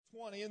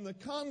20, in the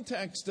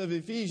context of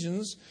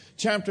Ephesians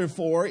chapter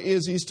 4,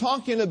 is he's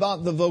talking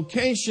about the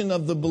vocation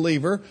of the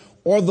believer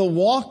or the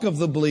walk of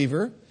the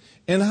believer,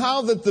 and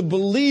how that the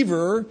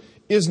believer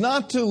is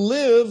not to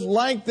live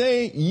like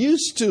they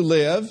used to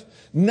live.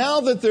 Now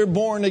that they're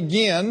born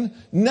again,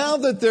 now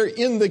that they're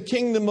in the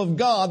kingdom of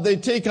God, they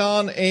take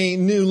on a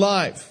new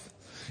life.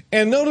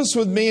 And notice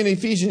with me in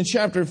Ephesians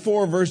chapter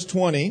 4, verse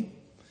 20,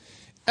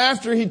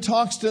 after he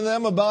talks to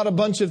them about a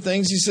bunch of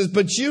things, he says,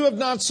 "But you have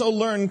not so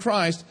learned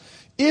Christ,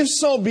 if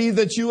so be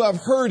that you have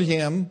heard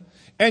him,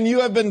 and you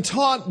have been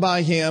taught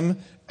by him,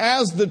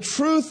 as the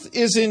truth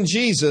is in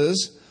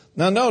Jesus."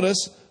 Now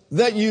notice,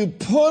 that you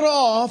put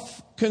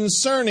off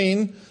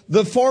concerning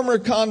the former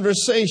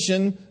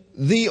conversation,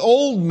 the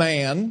old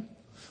man,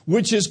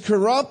 which is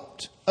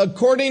corrupt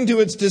according to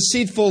its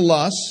deceitful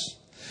lusts.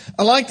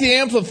 I like the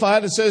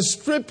Amplified. It says,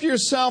 "Strip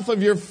yourself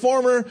of your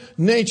former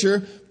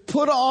nature,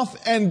 put off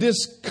and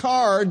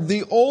discard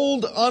the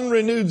old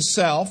unrenewed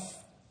self."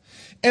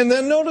 And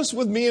then notice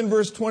with me in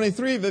verse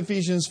 23 of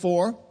Ephesians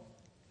 4,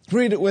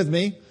 read it with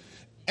me,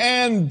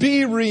 "And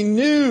be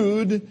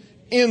renewed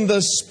in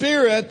the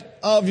spirit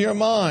of your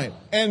mind."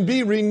 And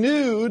be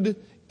renewed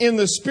in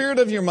the spirit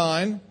of your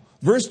mind.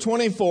 Verse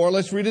 24,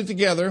 let's read it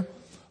together.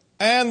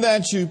 "And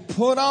that you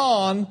put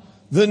on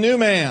the new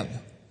man."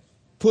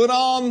 Put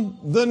on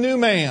the new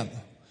man.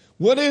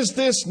 What is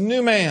this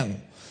new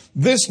man?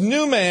 This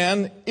new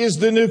man is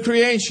the new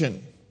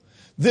creation.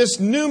 This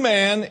new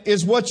man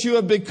is what you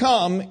have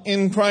become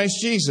in Christ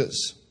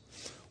Jesus,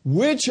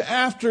 which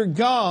after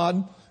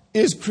God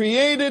is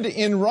created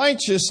in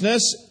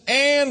righteousness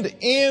and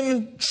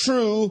in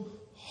true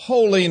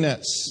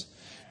holiness.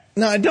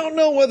 Now, I don't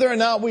know whether or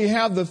not we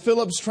have the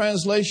Phillips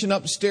translation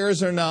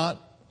upstairs or not,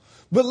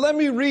 but let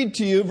me read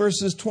to you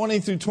verses 20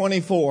 through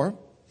 24.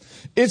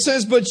 It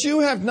says, but you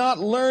have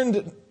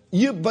learned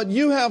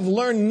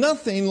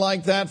nothing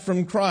like that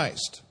from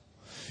Christ.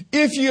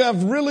 If you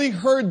have really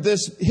heard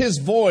his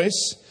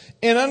voice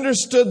and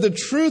understood the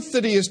truth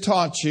that he has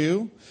taught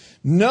you,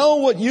 know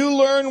what you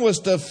learned was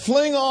to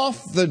fling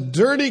off the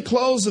dirty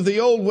clothes of the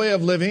old way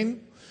of living,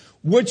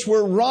 which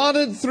were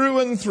rotted through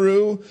and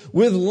through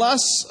with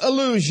lust's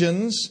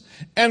illusions,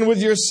 and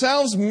with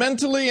yourselves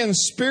mentally and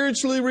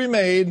spiritually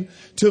remade,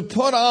 to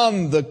put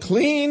on the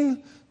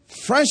clean,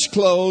 fresh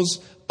clothes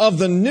of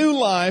the new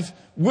life,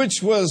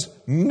 which was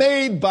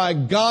made by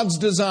God's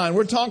design.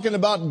 We're talking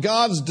about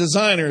God's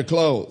designer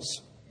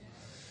clothes.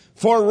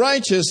 For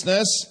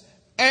righteousness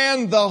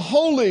and the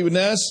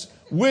holiness,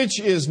 which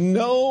is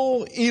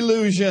no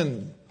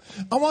illusion.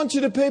 I want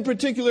you to pay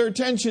particular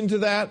attention to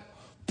that.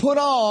 Put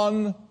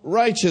on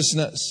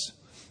righteousness.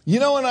 You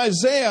know, in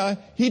Isaiah,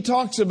 he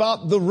talks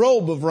about the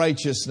robe of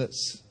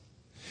righteousness.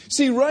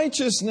 See,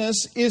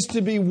 righteousness is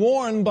to be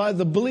worn by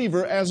the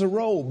believer as a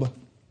robe.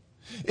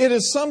 It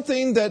is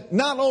something that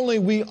not only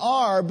we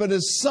are, but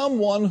is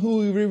someone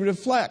who we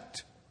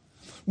reflect.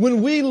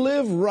 When we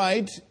live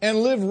right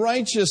and live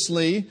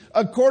righteously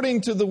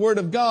according to the Word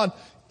of God,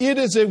 it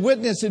is a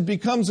witness. It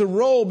becomes a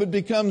robe. It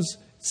becomes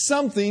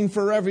something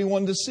for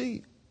everyone to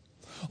see.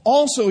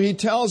 Also, he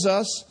tells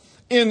us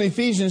in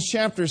Ephesians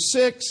chapter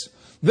 6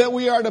 that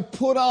we are to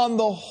put on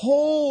the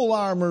whole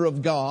armor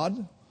of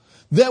God,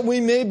 that we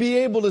may be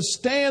able to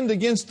stand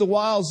against the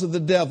wiles of the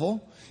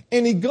devil.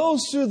 And he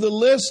goes through the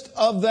list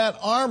of that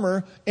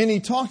armor, and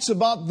he talks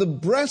about the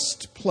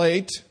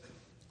breastplate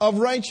of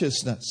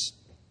righteousness.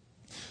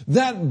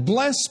 That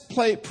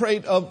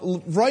breastplate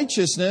of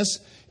righteousness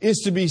is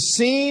to be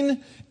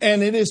seen,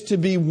 and it is to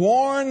be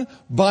worn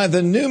by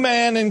the new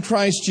man in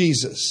Christ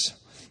Jesus.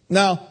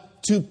 Now,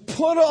 to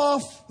put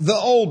off the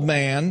old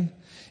man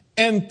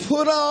and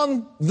put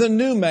on the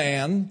new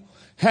man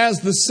has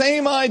the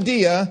same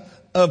idea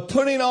of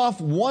putting off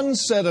one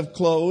set of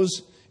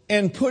clothes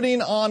and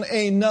putting on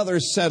another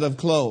set of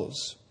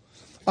clothes.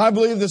 I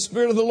believe the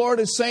Spirit of the Lord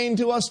is saying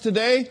to us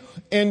today,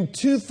 in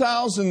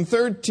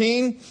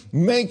 2013,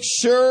 make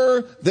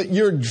sure that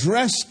you're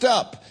dressed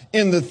up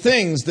in the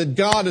things that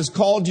God has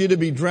called you to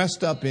be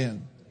dressed up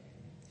in.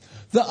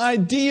 The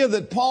idea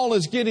that Paul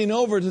is getting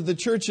over to the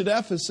church at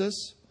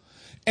Ephesus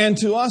and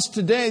to us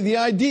today, the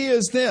idea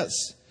is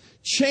this: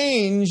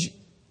 change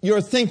your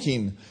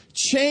thinking,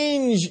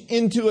 change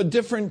into a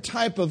different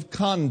type of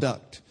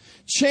conduct.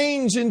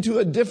 Change into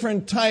a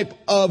different type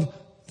of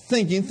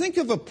thinking. Think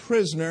of a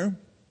prisoner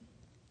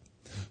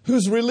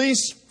who's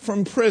released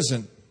from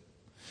prison.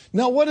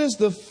 Now, what is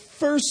the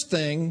first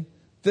thing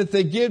that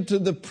they give to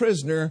the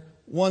prisoner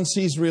once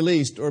he's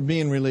released or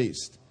being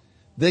released?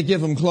 They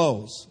give him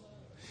clothes.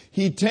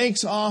 He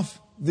takes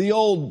off the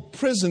old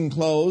prison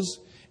clothes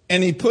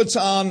and he puts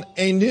on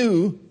a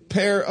new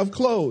pair of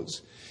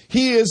clothes.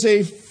 He is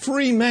a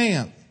free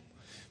man.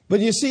 But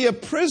you see, a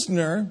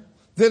prisoner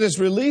that is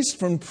released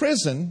from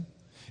prison,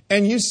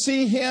 and you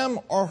see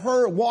him or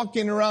her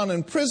walking around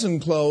in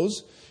prison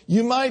clothes,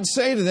 you might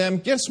say to them,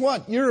 guess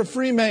what? You're a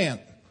free man.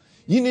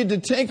 You need to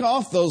take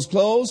off those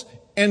clothes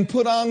and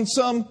put on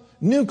some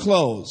new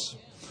clothes.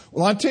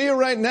 Well, I tell you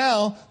right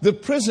now, the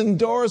prison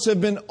doors have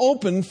been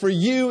opened for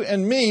you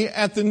and me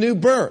at the new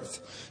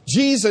birth.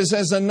 Jesus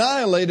has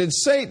annihilated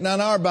Satan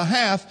on our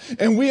behalf,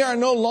 and we are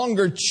no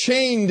longer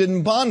chained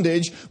in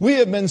bondage. We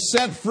have been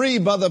set free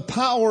by the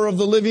power of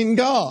the living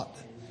God.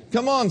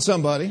 Come on,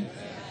 somebody.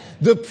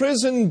 The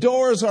prison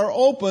doors are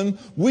open.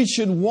 We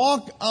should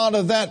walk out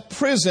of that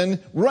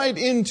prison right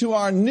into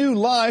our new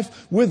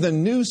life with a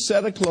new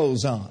set of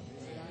clothes on.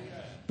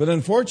 But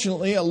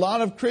unfortunately, a lot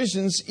of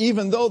Christians,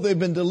 even though they've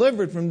been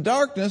delivered from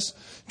darkness,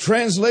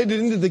 translated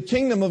into the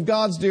kingdom of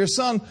God's dear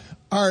Son,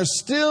 are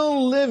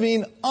still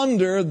living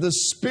under the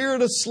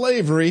spirit of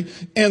slavery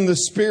and the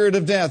spirit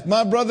of death.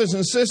 My brothers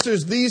and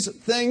sisters, these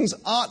things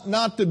ought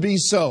not to be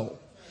so.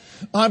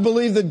 I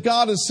believe that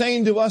God is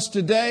saying to us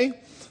today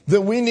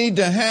that we need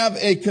to have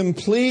a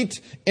complete,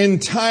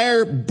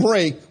 entire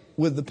break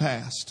with the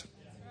past.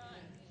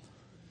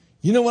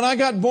 You know, when I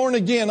got born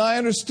again, I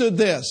understood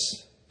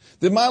this,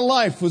 that my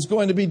life was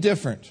going to be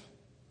different,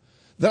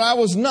 that I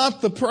was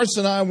not the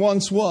person I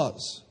once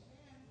was.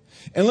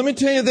 And let me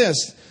tell you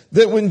this,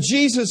 that when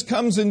Jesus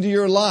comes into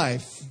your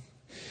life,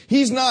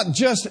 He's not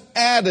just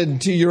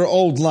added to your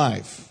old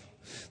life.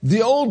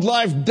 The old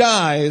life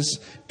dies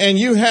and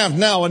you have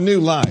now a new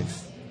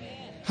life.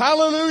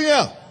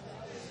 Hallelujah.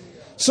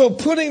 So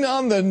putting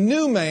on the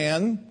new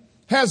man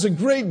has a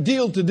great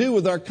deal to do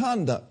with our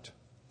conduct.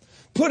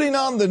 Putting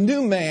on the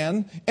new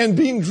man and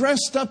being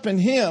dressed up in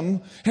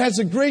Him has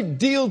a great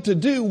deal to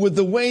do with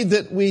the way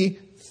that we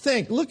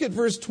think. Look at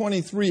verse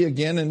 23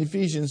 again in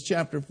Ephesians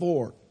chapter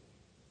 4.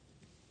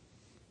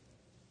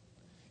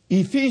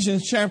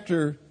 Ephesians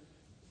chapter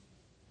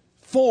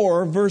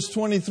 4 verse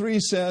 23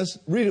 says,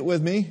 read it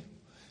with me,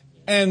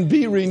 and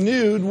be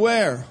renewed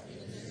where?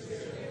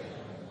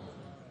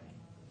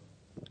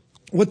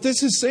 What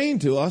this is saying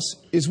to us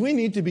is we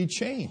need to be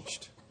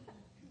changed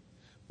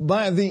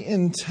by the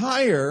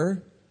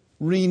entire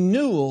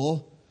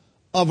renewal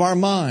of our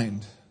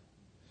mind,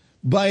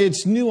 by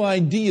its new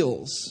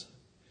ideals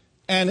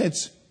and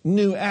its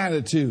new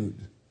attitude.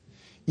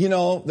 You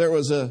know, there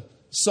was a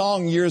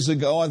song years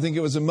ago, I think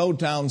it was a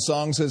Motown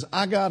song, says,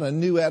 I got a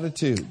new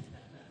attitude.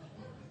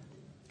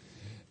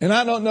 And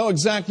I don't know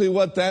exactly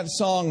what that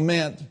song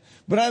meant,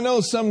 but I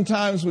know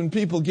sometimes when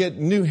people get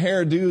new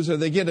hairdos or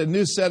they get a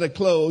new set of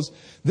clothes,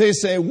 they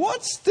say,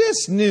 what's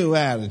this new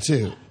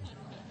attitude?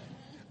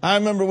 I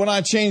remember when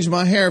I changed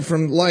my hair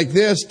from like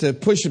this to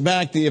push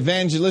back the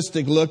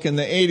evangelistic look in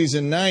the 80s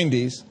and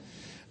 90s,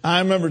 I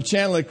remember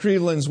Chandler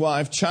Cleveland's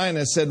wife,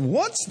 China, said,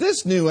 what's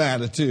this new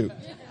attitude?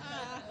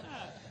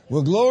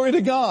 Well, glory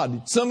to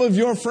God. Some of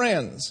your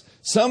friends,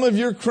 some of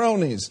your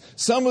cronies,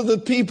 some of the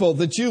people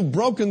that you've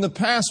broken the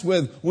past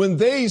with, when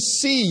they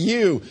see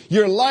you,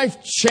 your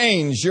life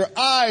changed, your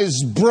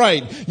eyes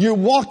bright, you're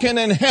walking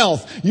in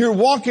health, you're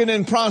walking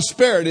in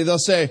prosperity, they'll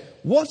say,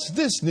 what's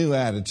this new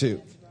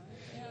attitude?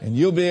 And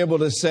you'll be able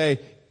to say,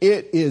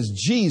 it is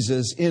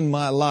Jesus in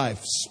my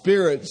life,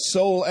 spirit,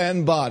 soul,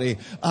 and body.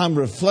 I'm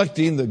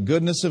reflecting the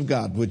goodness of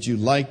God. Would you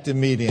like to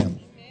meet Him?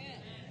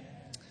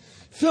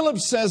 Philip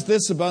says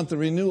this about the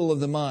renewal of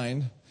the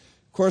mind.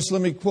 Of course,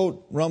 let me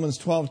quote Romans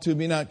 12:2.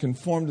 Be not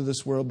conformed to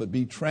this world, but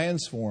be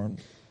transformed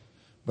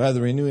by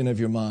the renewing of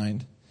your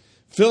mind.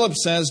 Philip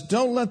says,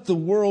 don't let the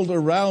world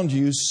around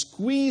you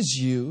squeeze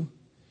you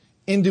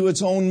into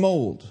its own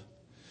mold,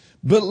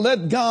 but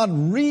let God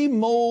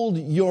remold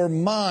your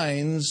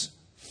minds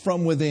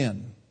from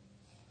within.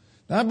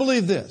 Now, I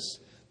believe this,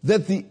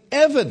 that the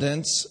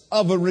evidence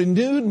of a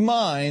renewed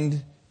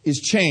mind is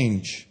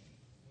change.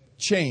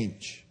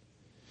 Change.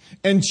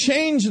 And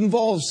change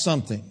involves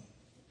something.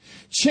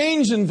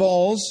 Change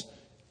involves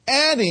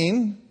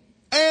adding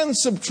and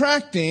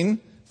subtracting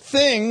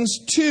things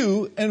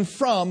to and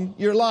from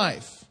your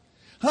life.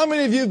 How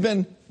many of you have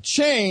been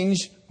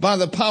changed by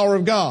the power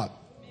of God?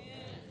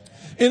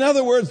 In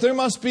other words, there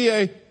must be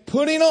a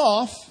putting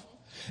off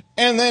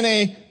and then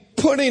a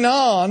putting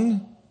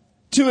on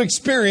to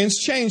experience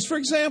change. For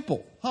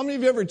example, how many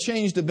of you ever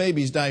changed a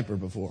baby's diaper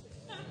before?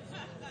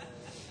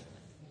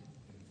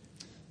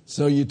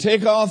 So you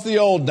take off the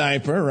old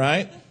diaper,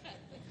 right?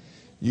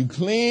 You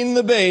clean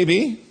the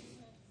baby,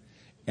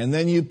 and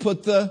then you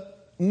put the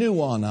new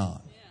one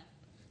on.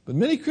 But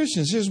many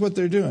Christians, here's what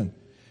they're doing.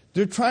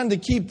 They're trying to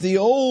keep the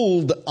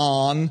old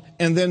on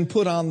and then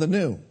put on the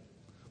new.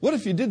 What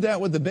if you did that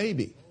with the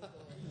baby?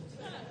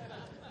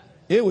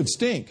 It would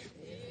stink.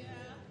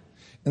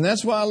 And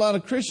that's why a lot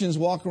of Christians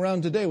walk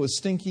around today with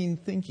stinking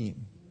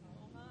thinking.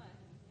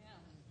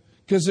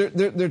 Because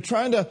they're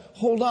trying to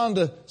hold on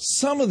to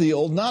some of the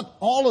old, not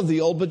all of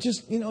the old, but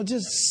just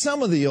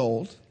some of the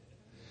old.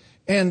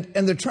 And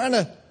they're trying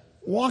to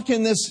walk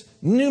in this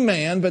new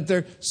man, but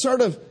they're sort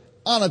of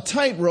on a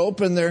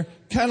tightrope and they're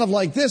kind of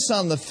like this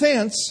on the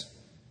fence.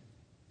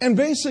 And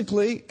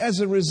basically, as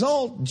a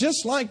result,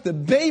 just like the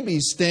baby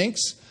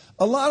stinks,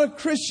 a lot of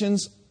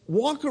Christians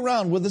walk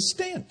around with a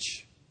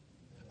stench,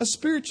 a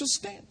spiritual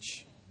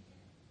stench.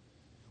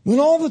 When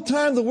all the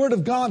time the Word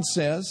of God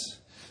says,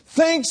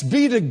 thanks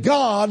be to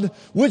God,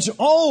 which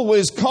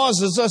always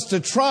causes us to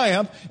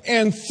triumph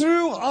and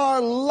through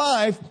our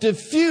life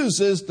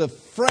diffuses the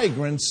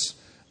fragrance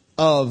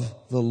of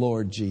the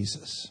Lord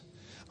Jesus.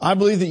 I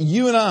believe that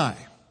you and I,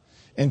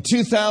 In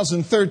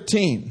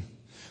 2013,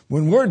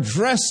 when we're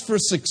dressed for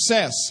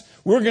success,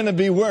 we're going to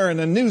be wearing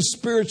a new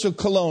spiritual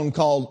cologne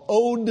called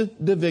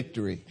Ode to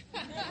Victory.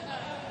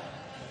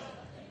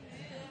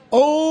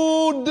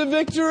 Ode to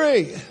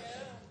Victory.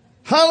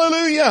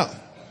 Hallelujah.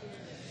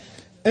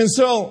 And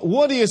so,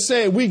 what do you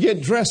say? We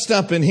get dressed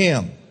up in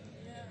Him.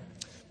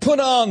 Put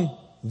on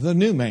the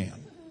new man.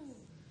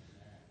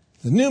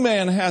 The new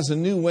man has a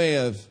new way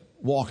of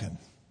walking.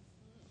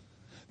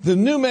 The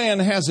new man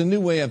has a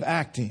new way of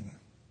acting.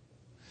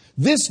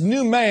 This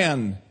new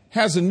man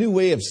has a new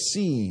way of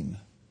seeing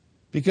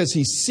because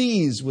he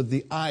sees with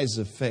the eyes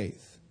of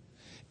faith.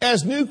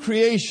 As new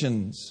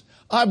creations,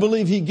 I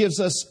believe He gives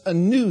us a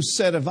new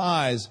set of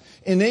eyes,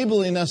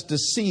 enabling us to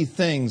see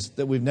things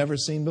that we've never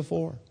seen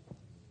before.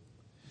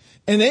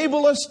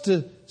 Enable us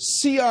to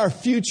see our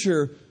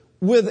future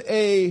with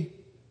a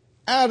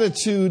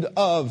attitude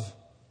of,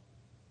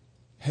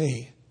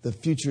 hey, the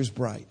future's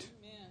bright.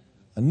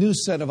 A new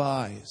set of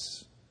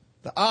eyes.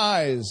 The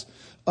eyes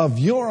of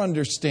your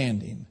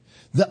understanding.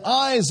 The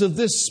eyes of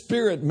this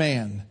spirit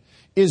man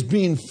is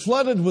being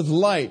flooded with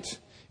light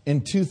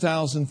in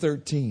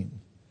 2013.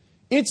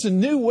 It's a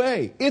new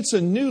way. It's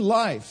a new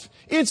life.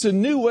 It's a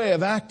new way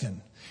of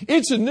acting.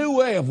 It's a new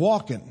way of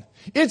walking.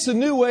 It's a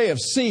new way of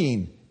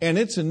seeing. And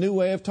it's a new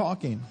way of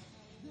talking.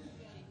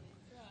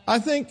 I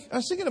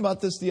was thinking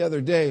about this the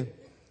other day.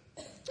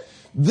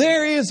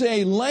 There is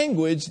a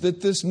language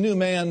that this new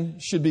man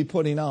should be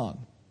putting on.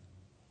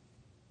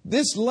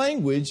 This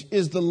language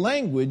is the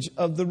language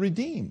of the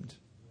redeemed.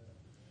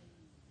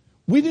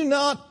 We do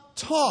not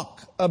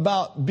talk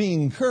about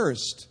being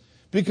cursed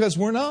because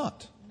we're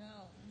not.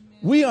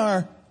 We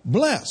are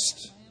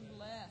blessed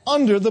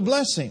under the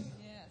blessing.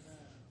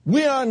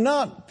 We are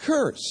not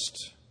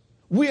cursed.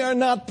 We are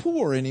not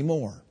poor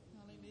anymore.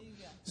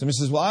 Somebody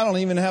says, well, I don't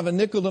even have a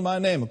nickel to my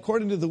name.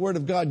 According to the Word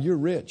of God, you're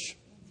rich.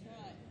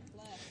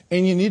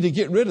 And you need to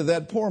get rid of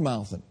that poor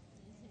mouthing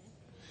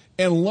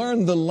and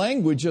learn the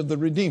language of the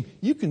redeemed.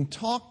 You can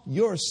talk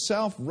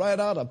yourself right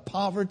out of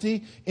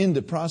poverty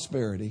into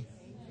prosperity.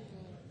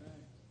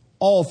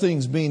 All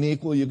things being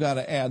equal, you've got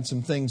to add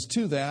some things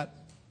to that.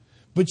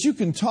 But you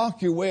can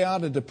talk your way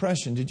out of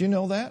depression. Did you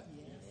know that?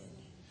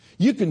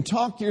 You can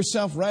talk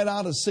yourself right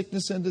out of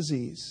sickness and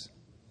disease.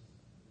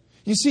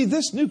 You see,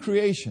 this new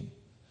creation,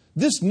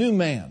 this new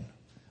man,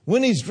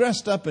 when he's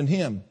dressed up in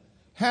Him,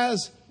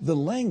 has the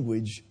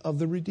language of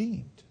the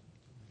redeemed.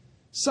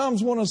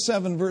 Psalms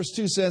 107 verse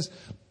 2 says,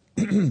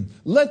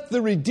 let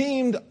the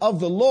redeemed of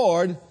the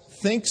Lord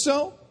think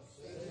so.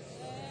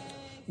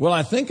 Well,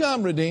 I think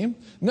I'm redeemed.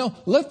 No,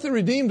 let the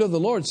redeemed of the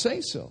Lord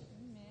say so.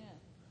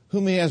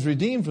 Whom He has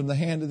redeemed from the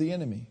hand of the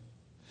enemy.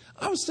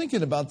 I was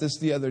thinking about this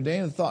the other day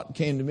and a thought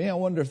came to me. I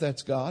wonder if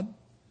that's God.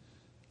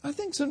 I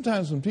think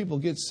sometimes when people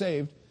get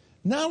saved,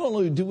 not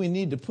only do we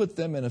need to put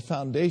them in a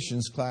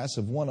foundations class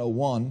of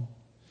 101,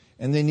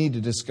 and they need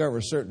to discover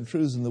certain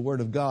truths in the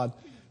Word of God,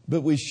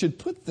 but we should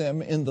put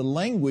them in the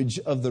language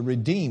of the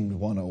redeemed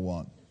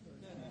 101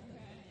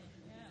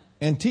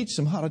 and teach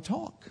them how to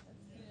talk.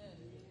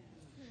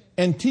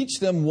 And teach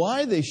them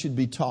why they should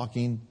be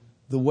talking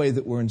the way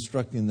that we're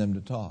instructing them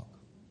to talk.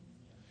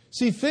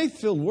 See,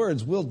 faith-filled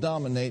words will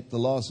dominate the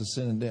laws of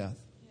sin and death.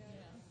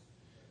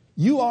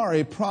 You are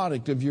a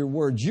product of your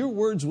words. Your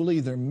words will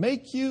either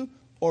make you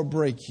or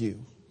break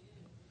you.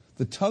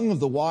 The tongue of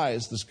the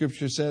wise, the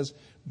Scripture says,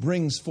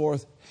 brings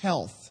forth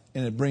health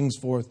and it brings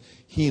forth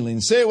healing.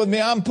 Say it with me.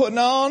 I'm putting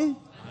on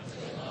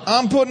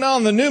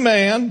the new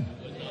man,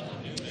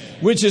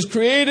 which is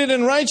created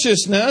in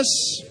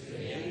righteousness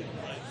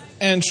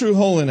and true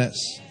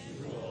holiness.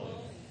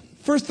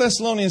 1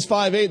 Thessalonians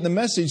 5:8, the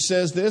Message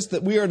says this,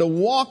 that we are to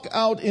walk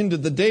out into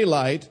the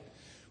daylight.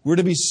 We're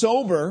to be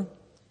sober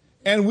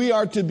and we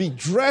are to be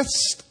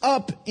dressed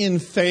up in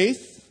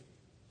faith.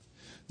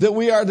 That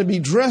we are to be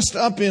dressed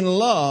up in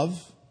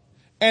love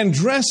and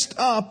dressed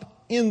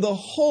up in the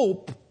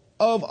hope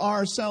of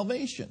our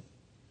salvation.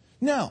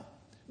 Now,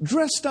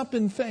 dressed up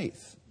in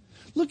faith.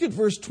 Look at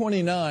verse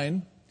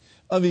 29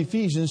 of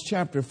Ephesians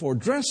chapter 4.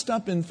 Dressed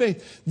up in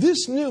faith.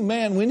 This new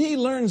man, when he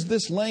learns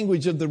this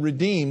language of the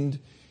redeemed,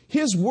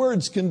 his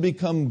words can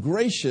become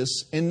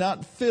gracious and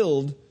not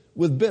filled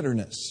with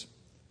bitterness.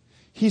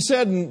 He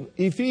said in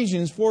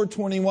Ephesians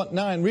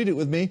 4:29, read it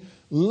with me,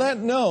 let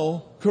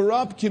no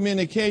corrupt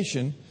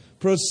communication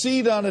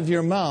proceed out of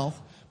your mouth,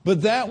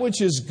 but that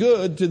which is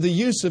good to the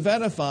use of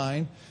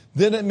edifying,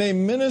 that it may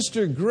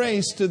minister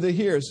grace to the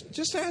hearers.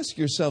 Just ask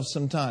yourself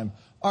sometime,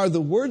 are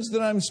the words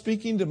that I'm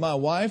speaking to my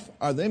wife,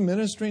 are they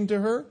ministering to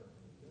her?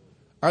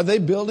 Are they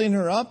building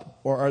her up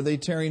or are they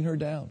tearing her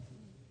down?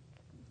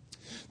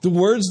 The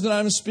words that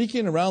I'm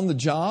speaking around the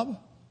job,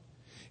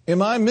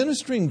 am I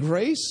ministering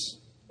grace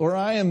or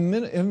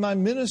am I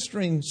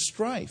ministering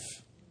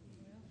strife?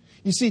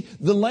 You see,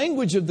 the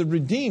language of the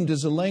redeemed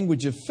is a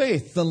language of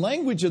faith. The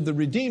language of the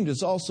redeemed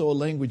is also a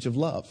language of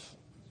love.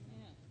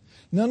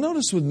 Now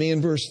notice with me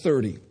in verse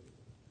 30.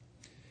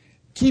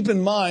 Keep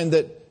in mind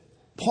that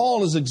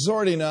Paul is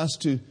exhorting us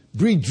to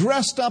be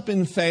dressed up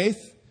in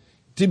faith,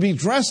 to be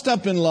dressed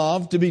up in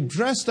love, to be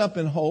dressed up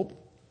in hope.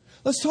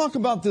 Let's talk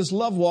about this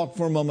love walk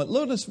for a moment.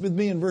 Notice with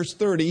me in verse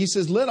 30. He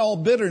says, let all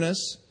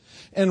bitterness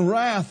and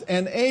wrath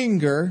and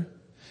anger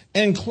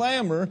and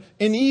clamor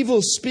and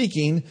evil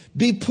speaking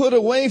be put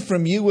away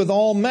from you with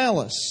all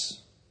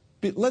malice.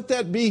 Let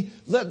that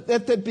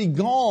be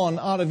gone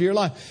out of your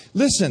life.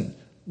 Listen,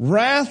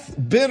 wrath,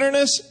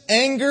 bitterness,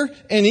 anger,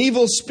 and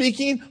evil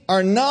speaking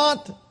are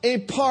not a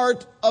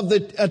part of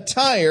the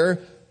attire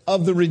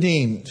of the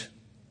redeemed.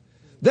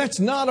 That's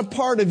not a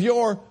part of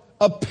your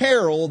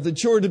apparel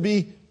that you're to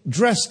be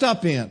dressed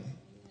up in.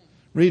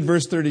 Read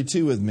verse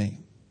 32 with me.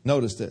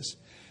 Notice this.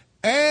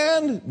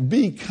 And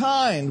be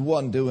kind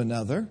one to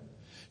another,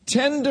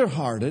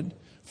 tender-hearted,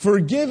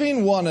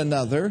 forgiving one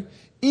another,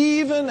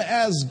 even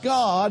as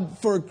God,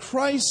 for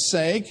Christ's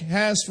sake,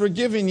 has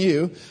forgiven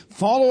you.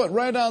 Follow it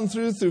right on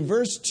through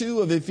verse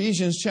 2 of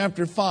Ephesians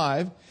chapter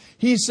 5.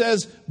 He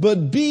says,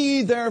 but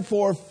be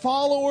therefore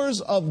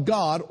followers of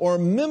God, or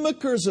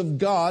mimickers of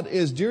God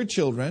as dear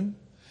children.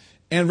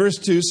 And verse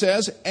 2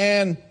 says,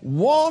 and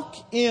walk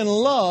in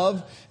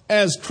love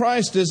as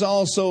Christ has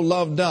also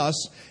loved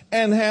us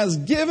and has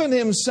given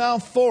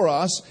himself for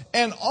us,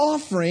 an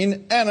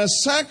offering and a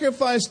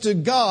sacrifice to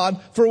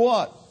God for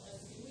what?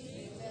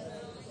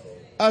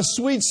 A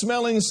sweet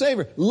smelling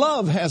savor.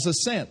 Love has a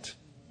scent.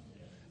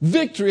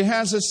 Victory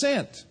has a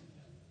scent.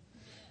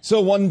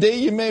 So one day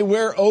you may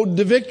wear Ode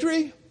to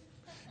Victory,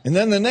 and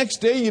then the next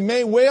day you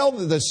may wail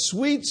the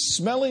sweet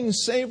smelling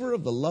savor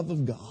of the love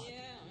of God.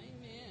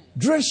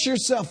 Dress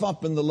yourself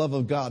up in the love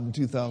of God in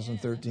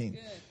 2013.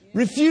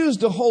 Refuse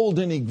to hold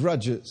any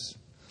grudges.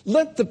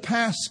 Let the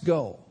past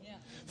go.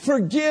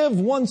 Forgive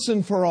once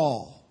and for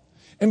all.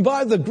 And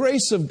by the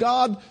grace of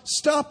God,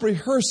 stop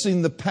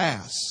rehearsing the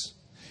past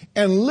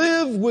and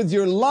live with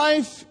your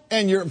life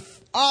and your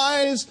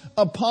eyes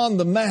upon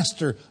the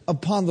Master,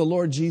 upon the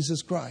Lord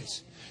Jesus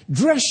Christ.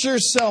 Dress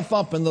yourself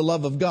up in the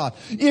love of God.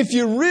 If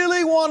you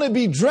really want to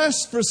be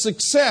dressed for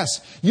success,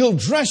 you'll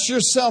dress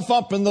yourself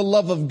up in the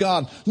love of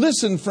God.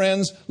 Listen,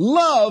 friends,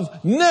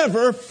 love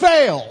never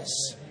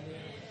fails.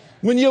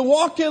 When you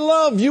walk in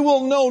love, you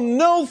will know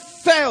no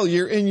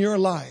failure in your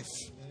life.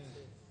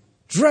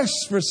 Dress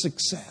for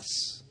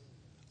success.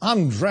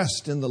 I'm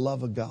dressed in the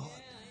love of God.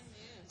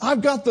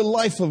 I've got the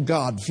life of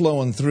God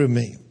flowing through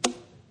me.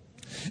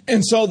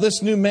 And so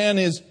this new man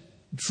is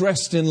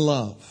dressed in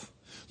love.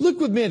 Look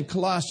with me at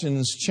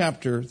Colossians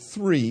chapter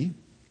 3.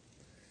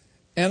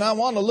 And I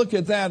want to look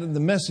at that in the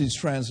Message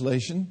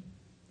translation.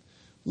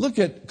 Look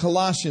at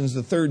Colossians,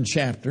 the 3rd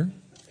chapter.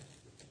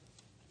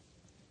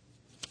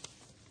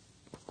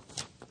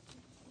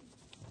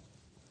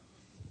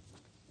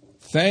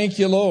 Thank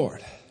you,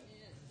 Lord.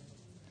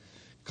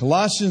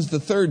 Colossians, the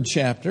 3rd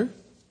chapter.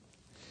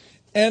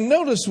 And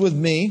notice with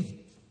me,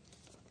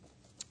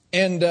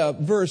 and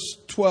verse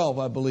 12,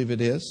 I believe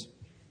it is.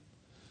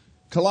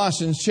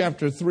 Colossians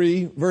chapter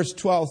 3, verse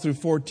 12 through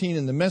 14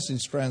 in the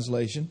Message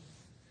translation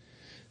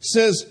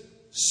says,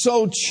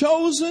 so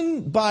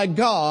chosen by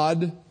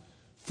God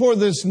for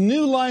this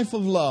new life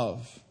of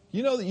love.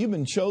 You know that you've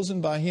been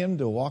chosen by Him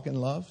to walk in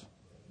love?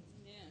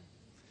 Yeah.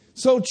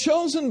 So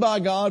chosen by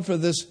God for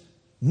this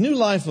new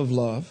life of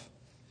love.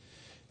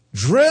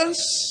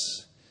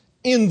 Dress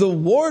in the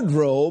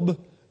wardrobe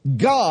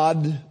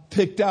God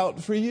picked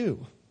out for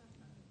you.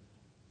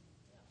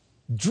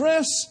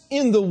 Dress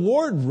in the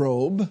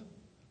wardrobe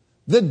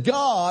that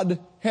God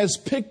has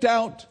picked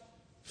out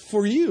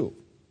for you.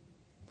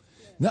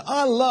 Now,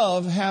 I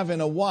love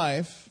having a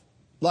wife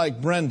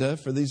like Brenda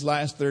for these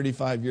last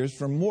 35 years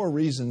for more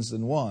reasons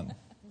than one.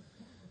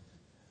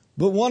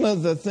 But one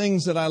of the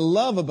things that I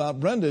love about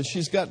Brenda is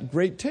she's got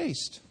great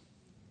taste.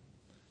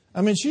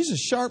 I mean, she's a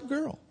sharp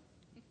girl.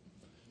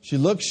 She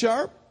looks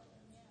sharp.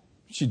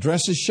 She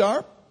dresses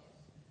sharp.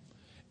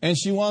 And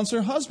she wants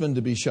her husband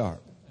to be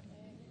sharp.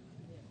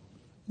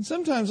 And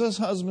sometimes us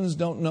husbands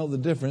don't know the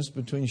difference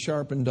between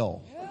sharp and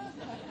dull.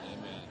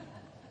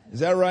 Is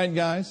that right,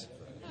 guys?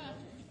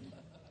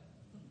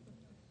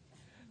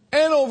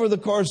 And over the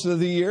course of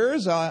the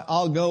years,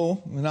 I'll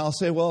go and I'll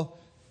say, well,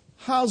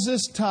 how's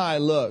this tie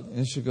look?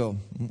 And she'll go,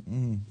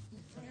 mm-mm.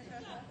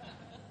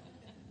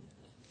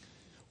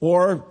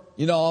 Or,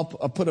 I'll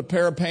put a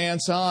pair of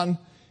pants on.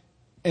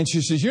 And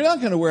she says, you're not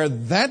going to wear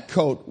that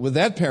coat with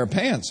that pair of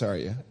pants, are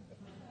you?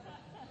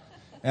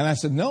 And I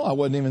said, no, I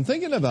wasn't even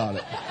thinking about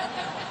it.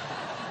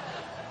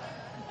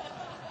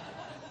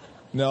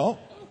 No,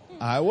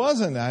 I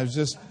wasn't. I was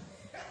just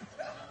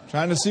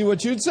trying to see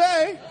what you'd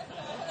say.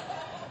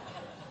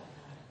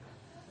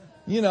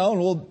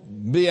 We'll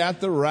be at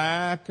the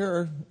rack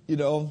or,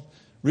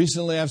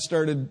 recently I've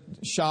started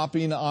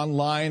shopping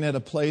online at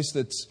a place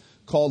that's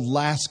called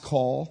Last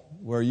Call,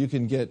 where you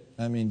can get,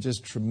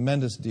 just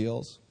tremendous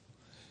deals.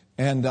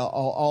 And I'll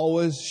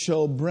always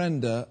show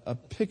Brenda a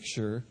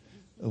picture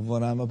of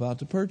what I'm about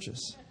to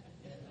purchase.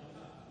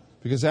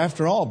 Because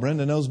after all,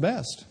 Brenda knows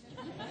best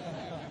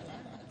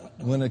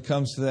when it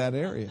comes to that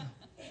area.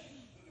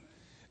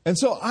 And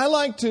so I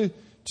like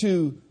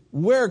to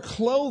wear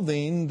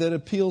clothing that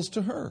appeals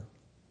to her.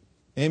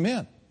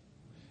 Amen.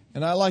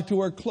 And I like to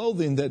wear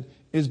clothing that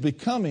is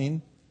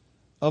becoming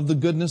of the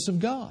goodness of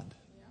God.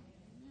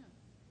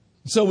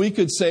 So we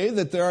could say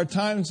that there are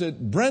times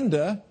that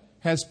Brenda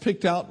has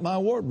picked out my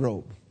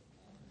wardrobe.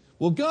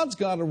 Well, God's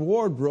got a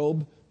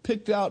wardrobe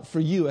picked out for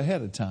you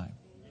ahead of time.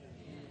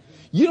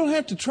 You don't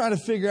have to try to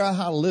figure out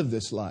how to live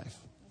this life.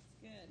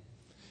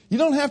 You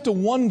don't have to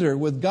wonder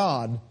with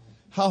God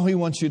how He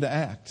wants you to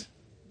act,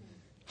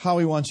 how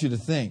He wants you to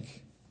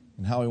think,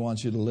 and how He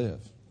wants you to live.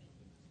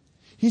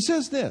 He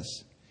says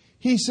this.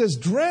 He says,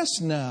 dress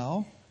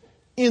now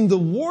in the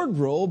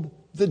wardrobe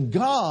that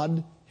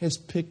God has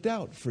picked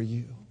out for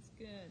you.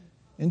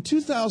 In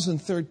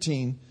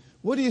 2013,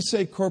 what do you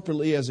say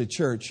corporately as a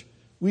church?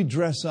 We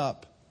dress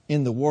up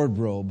in the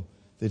wardrobe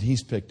that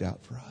He's picked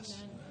out for us.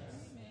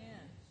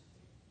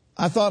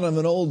 I thought of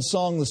an old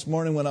song this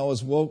morning when I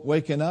was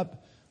waking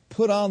up.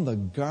 Put on the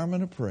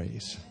garment of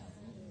praise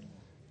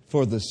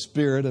for the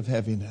spirit of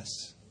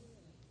heaviness.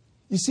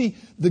 You see,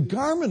 the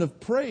garment of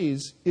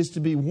praise is to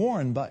be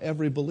worn by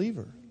every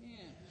believer.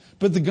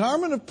 But the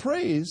garment of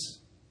praise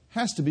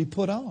has to be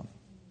put on.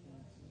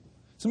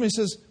 Somebody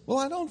says, well,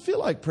 I don't feel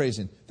like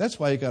praising. That's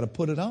why you got to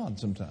put it on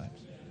sometimes.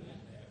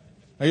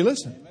 Are you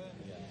listening?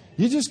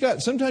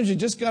 Sometimes you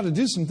just got to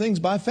do some things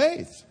by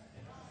faith.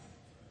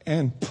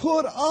 And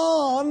put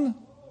on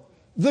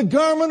the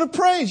garment of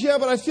praise. Yeah,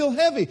 but I feel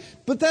heavy.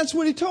 But that's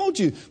what He told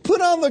you.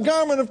 Put on the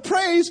garment of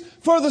praise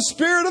for the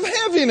spirit of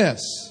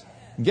heaviness.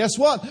 And guess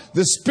what?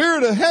 The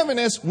spirit of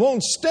heaviness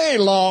won't stay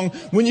long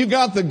when you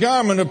got the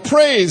garment of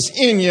praise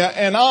in you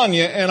and on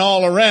you and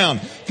all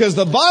around. Because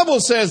the Bible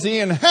says He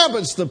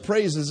inhabits the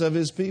praises of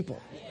His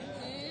people.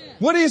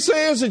 What do you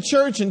say as a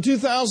church in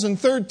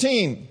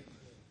 2013?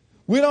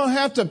 We don't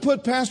have to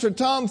put Pastor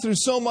Tom through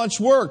so much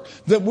work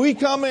that we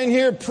come in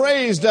here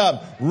praised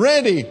up,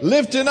 ready,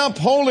 lifting up,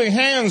 holding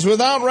hands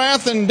without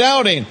wrath and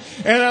doubting.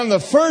 And on the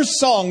first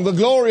song, the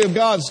glory of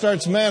God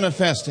starts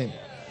manifesting.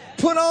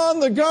 Put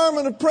on the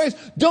garment of praise.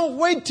 Don't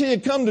wait till you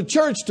come to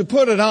church to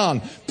put it on.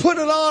 Put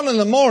it on in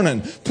the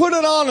morning. Put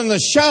it on in the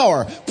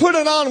shower. Put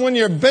it on when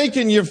you're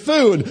baking your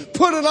food.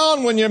 Put it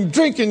on when you're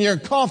drinking your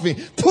coffee.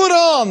 Put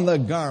on the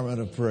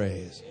garment of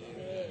praise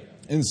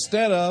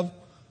instead of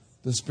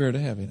the spirit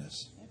of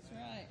heaviness. That's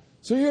right.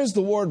 So here's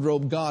the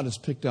wardrobe God has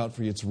picked out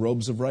for you. It's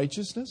robes of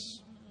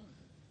righteousness.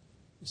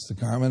 It's the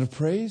garment of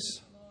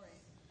praise.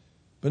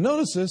 But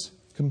notice this,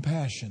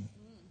 compassion.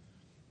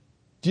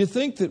 Do you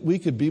think that we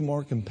could be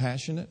more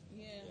compassionate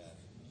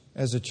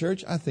as a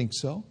church? I think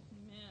so.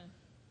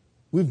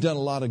 We've done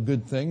a lot of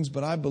good things,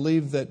 but I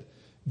believe that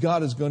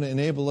God is going to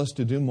enable us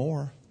to do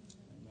more,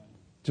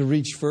 to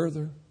reach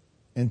further,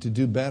 and to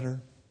do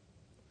better.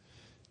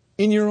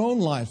 In your own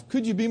life,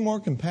 could you be more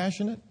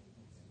compassionate?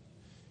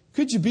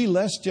 Could you be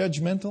less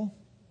judgmental?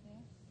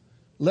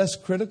 Less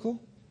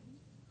critical?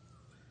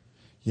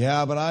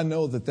 Yeah, but I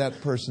know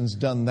that person's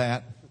done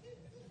that.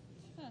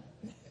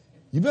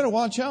 You better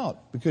watch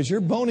out because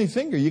your bony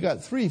finger, you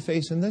got 3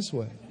 facing this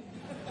way.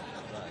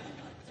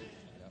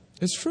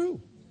 It's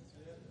true.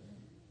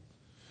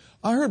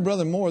 I heard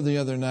Brother Moore the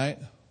other night.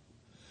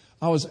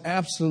 I was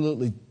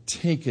absolutely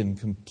taken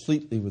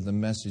completely with the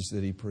message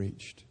that he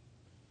preached.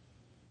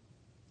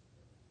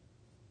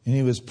 And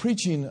he was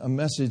preaching a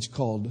message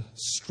called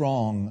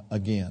Strong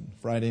Again.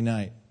 Friday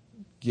night.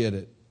 Get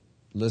it.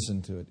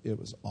 Listen to it. It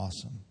was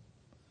awesome.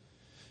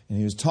 And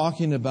he was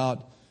talking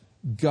about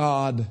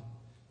God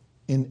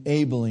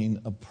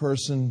enabling a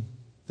person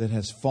that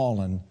has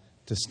fallen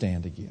to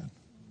stand again.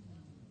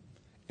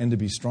 And to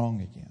be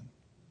strong again.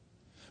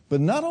 But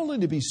not only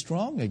to be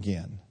strong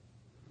again.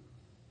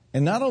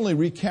 And not only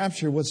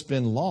recapture what's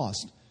been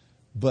lost.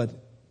 But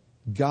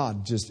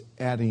God just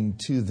adding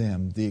to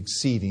them the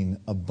exceeding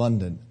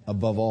abundant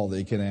above all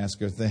they can ask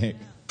or think.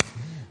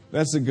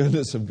 That's the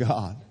goodness of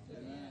God.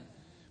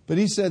 But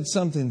he said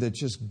something that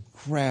just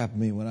grabbed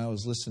me when I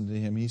was listening to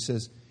him. He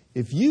says,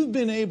 if you've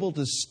been able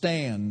to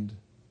stand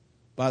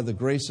by the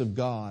grace of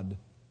God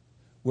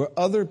where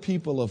other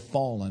people have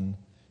fallen,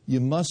 you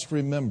must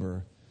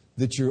remember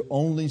that you're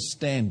only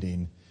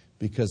standing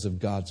because of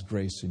God's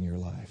grace in your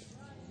life.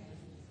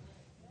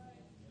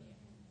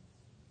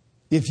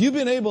 If you've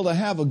been able to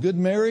have a good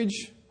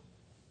marriage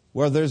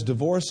where there's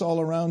divorce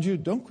all around you,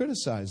 don't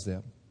criticize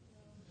them.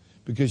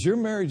 Because your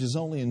marriage is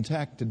only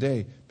intact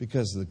today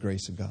because of the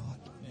grace of God.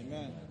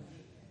 Amen.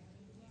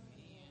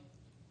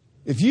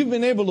 If you've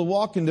been able to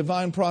walk in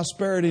divine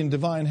prosperity and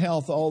divine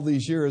health all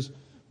these years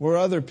where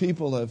other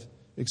people have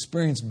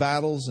experienced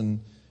battles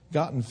and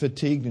gotten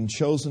fatigued and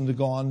chosen to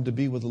go on to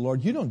be with the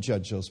Lord, you don't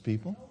judge those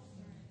people.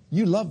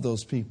 You love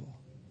those people.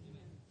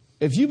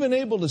 If you've been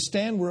able to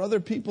stand where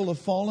other people have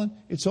fallen,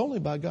 it's only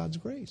by God's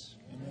grace.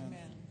 Amen.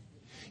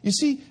 You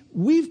see,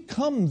 we've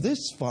come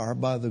this far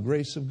by the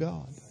grace of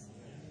God.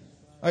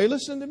 Are you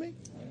listening to me?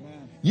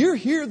 Amen. You're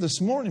here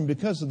this morning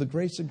because of the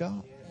grace of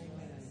God.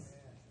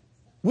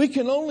 We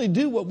can only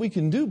do what we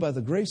can do by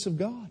the grace of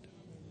God.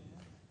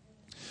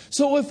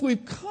 So if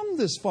we've come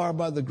this far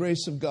by the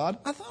grace of God,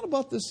 I thought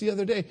about this the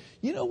other day.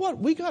 You know what?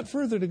 We got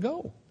further to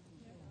go.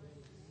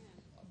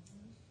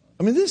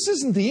 I mean, this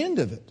isn't the end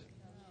of it.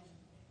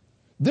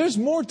 There's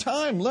more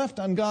time left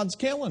on God's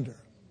calendar.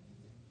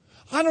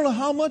 I don't know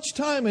how much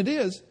time it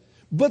is,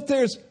 But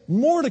there's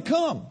more to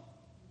come.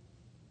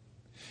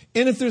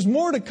 And if there's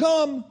more to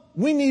come,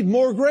 we need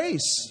more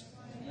grace.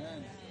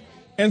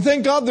 And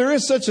thank God there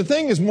is such a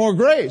thing as more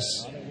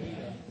grace.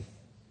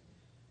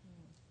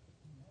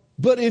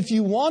 But if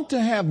you want to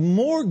have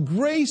more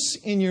grace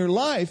in your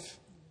life,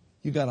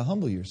 you got to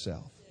humble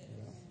yourself.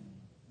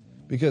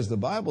 Because the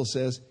Bible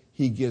says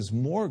He gives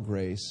more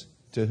grace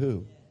to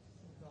who?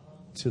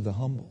 To the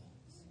humble.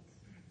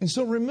 And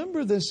so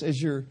remember this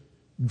as you're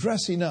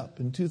dressing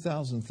up in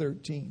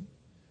 2013.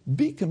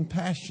 Be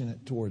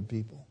compassionate toward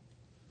people.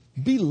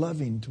 Be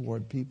loving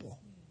toward people.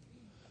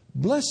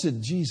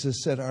 Blessed,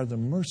 Jesus said, are the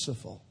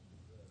merciful.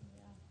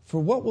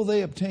 For what will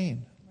they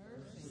obtain?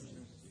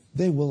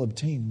 They will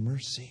obtain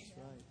mercy.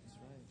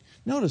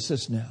 Notice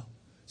this now.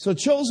 So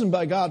chosen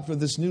by God for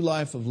this new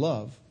life of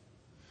love,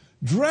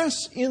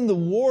 dress in the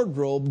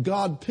wardrobe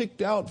God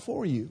picked out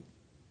for you.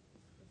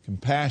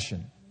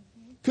 Compassion.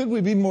 Could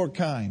we be more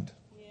kind?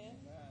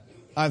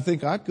 I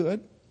think I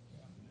could.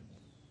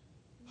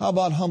 How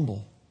about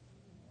humble?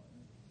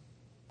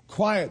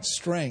 Quiet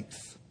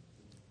strength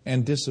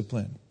and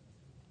discipline.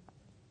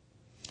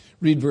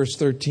 Read verse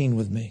 13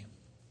 with me.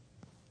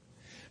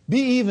 Be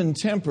even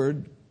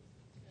tempered,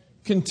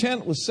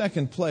 content with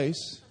second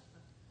place,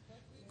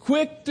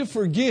 quick to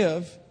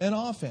forgive an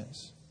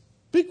offense.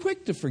 Be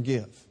quick to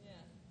forgive.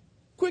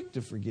 Quick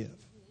to forgive.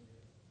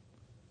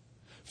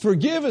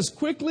 Forgive as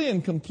quickly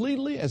and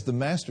completely as the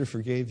Master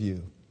forgave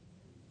you.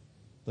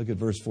 Look at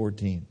verse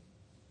 14.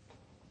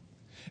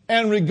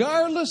 And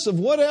regardless of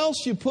what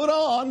else you put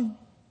on,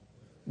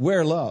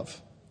 wear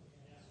love.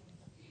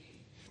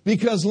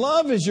 Because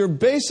love is your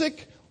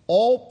basic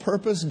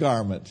all-purpose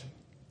garment.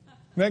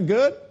 Isn't that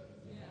good?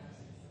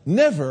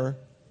 Never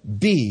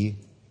be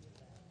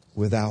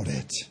without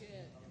it.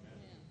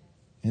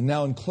 And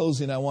now in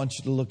closing, I want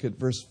you to look at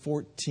verse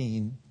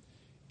 14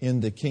 in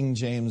the King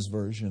James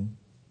Version.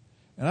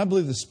 And I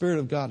believe the Spirit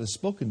of God has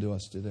spoken to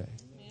us today.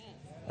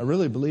 I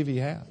really believe He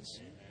has.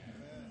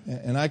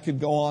 And I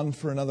could go on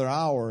for another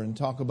hour and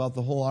talk about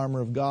the whole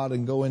armor of God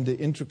and go into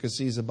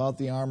intricacies about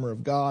the armor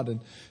of God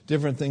and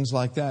different things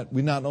like that.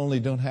 We not only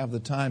don't have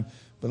the time,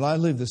 but I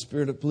believe the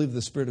Spirit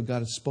of God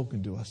has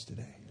spoken to us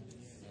today.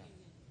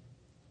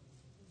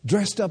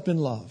 Dressed up in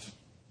love.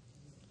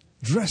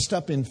 Dressed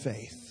up in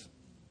faith.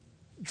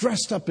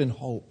 Dressed up in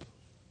hope.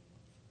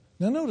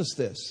 Now notice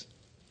this.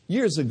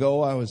 Years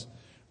ago I was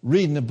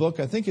reading a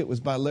book, I think it was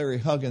by Larry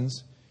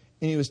Huggins,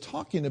 and he was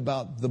talking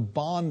about the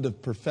bond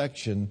of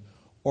perfection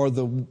or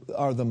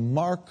the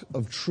mark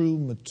of true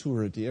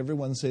maturity.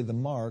 Everyone say the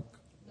mark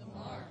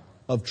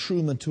of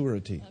true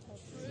maturity.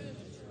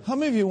 How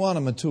many of you want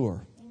to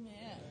mature?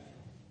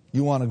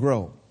 You want to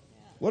grow?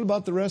 What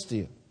about the rest of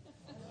you?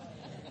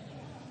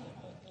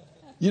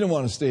 You don't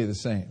want to stay the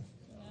same.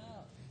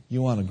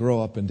 You want to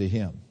grow up into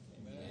Him.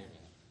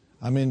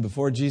 I mean,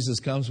 before Jesus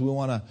comes, we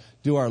want to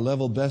do our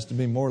level best to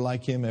be more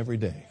like Him every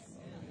day.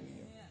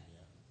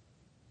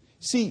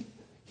 See,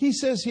 He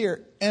says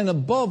here, and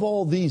above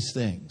all these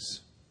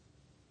things,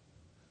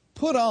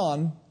 put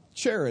on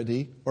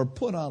charity or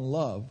put on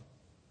love,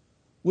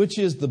 which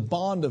is the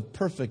bond of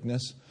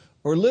perfectness,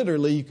 or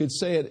literally you could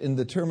say it in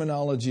the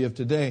terminology of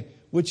today,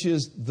 which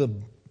is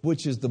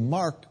the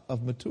mark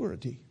of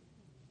maturity.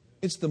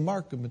 It's the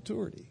mark of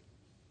maturity.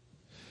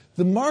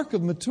 The mark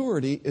of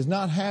maturity is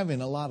not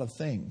having a lot of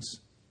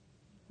things.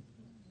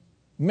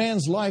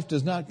 Man's life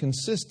does not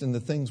consist in the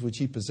things which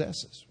he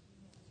possesses.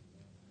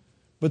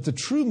 But the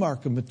true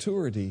mark of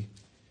maturity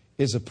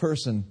is a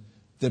person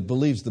that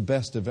believes the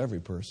best of every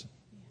person.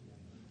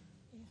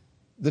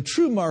 The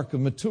true mark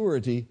of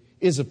maturity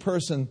is a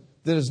person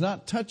that is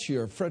not touchy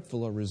or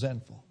fretful or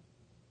resentful.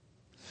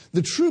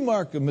 The true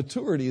mark of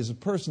maturity is a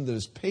person that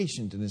is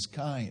patient and is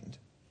kind.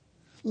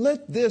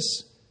 Let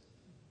this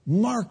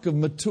mark of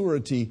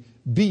maturity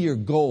be your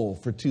goal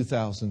for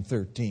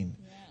 2013.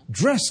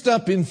 Dressed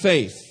up in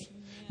faith,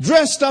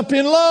 dressed up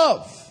in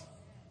love,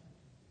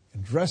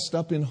 and dressed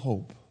up in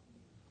hope.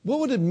 What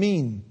would it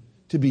mean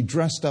to be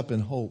dressed up in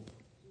hope?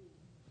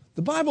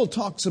 The Bible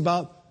talks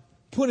about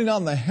putting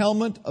on the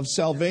helmet of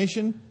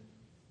salvation.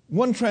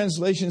 One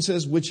translation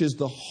says, which is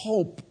the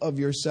hope of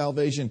your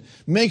salvation.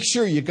 Make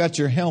sure you got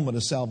your helmet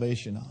of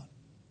salvation on.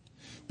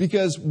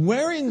 Because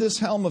wearing this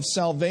helm of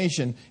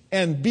salvation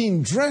and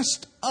being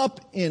dressed up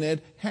in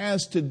it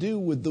has to do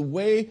with the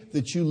way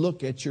that you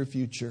look at your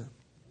future.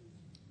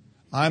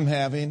 I'm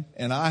having,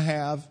 and I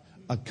have,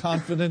 a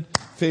confident,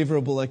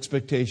 favorable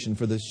expectation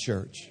for this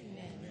church.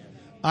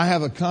 I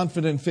have a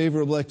confident,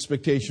 favorable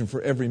expectation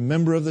for every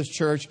member of this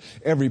church,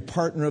 every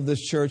partner of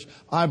this church.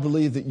 I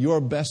believe that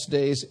your best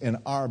days and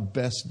our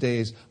best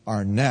days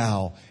are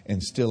now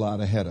and still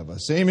out ahead of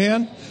us.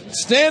 Amen?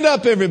 Stand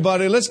up,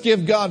 everybody. Let's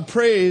give God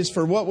praise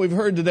for what we've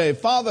heard today.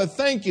 Father,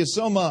 thank you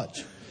so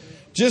much.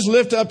 Just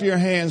lift up your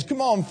hands.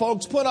 Come on,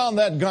 folks. Put on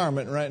that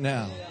garment right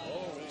now.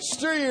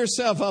 Stir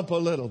yourself up a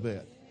little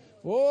bit.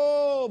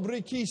 Oh,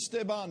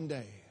 brikiste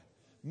bande.